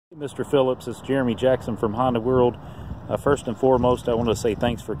Mr. Phillips, it's Jeremy Jackson from Honda World. First and foremost, I want to say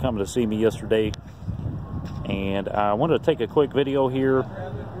thanks for coming to see me yesterday. And I wanted to take a quick video here.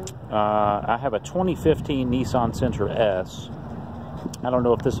 I have a 2015 Nissan Sentra S. I don't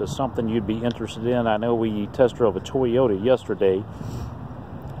know if this is something you'd be interested in. I know we test drove a Toyota yesterday,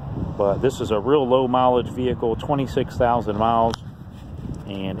 but this is a real low mileage vehicle, 26,000 miles,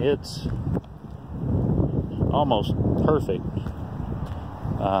 and it's almost perfect.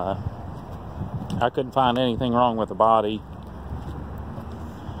 I couldn't find anything wrong with the body.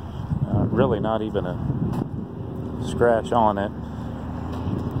 Really not even a scratch on it.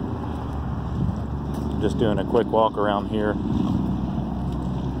 Just doing a quick walk around here.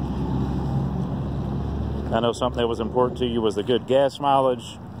 I know something that was important to you was the good gas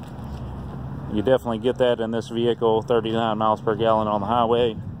mileage. You definitely get that in this vehicle, 39 miles per gallon on the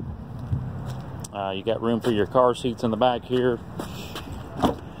highway. You got room for your car seats in the back here.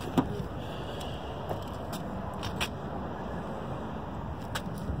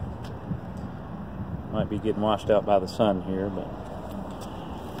 Might be getting washed out by the sun here, but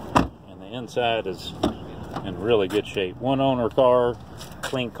and the inside is in really good shape. One owner car,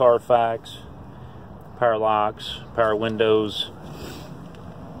 clean Carfax, power locks, power windows.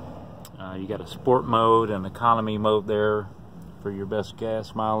 You got a sport mode and economy mode there for your best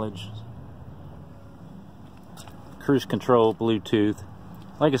gas mileage. Cruise control, Bluetooth.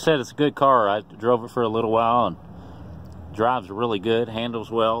 Like I said, it's a good car. I drove it for a little while and drives really good,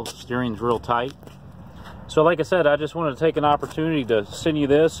 handles well, steering's real tight. So like I said, I just wanted to take an opportunity to send you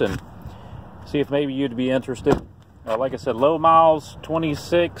this and see if maybe you'd be interested. Like I said, low miles,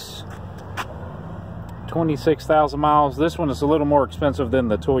 26,000 miles. This one is a little more expensive than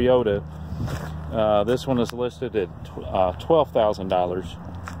the Toyota. This one is listed at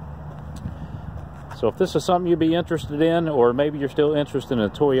 $12,000. So if this is something you'd be interested in, or maybe you're still interested in a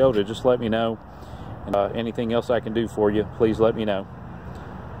Toyota, just let me know. And anything else I can do for you, please let me know.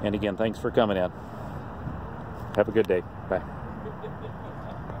 And again, thanks for coming in. Have a good day. Bye.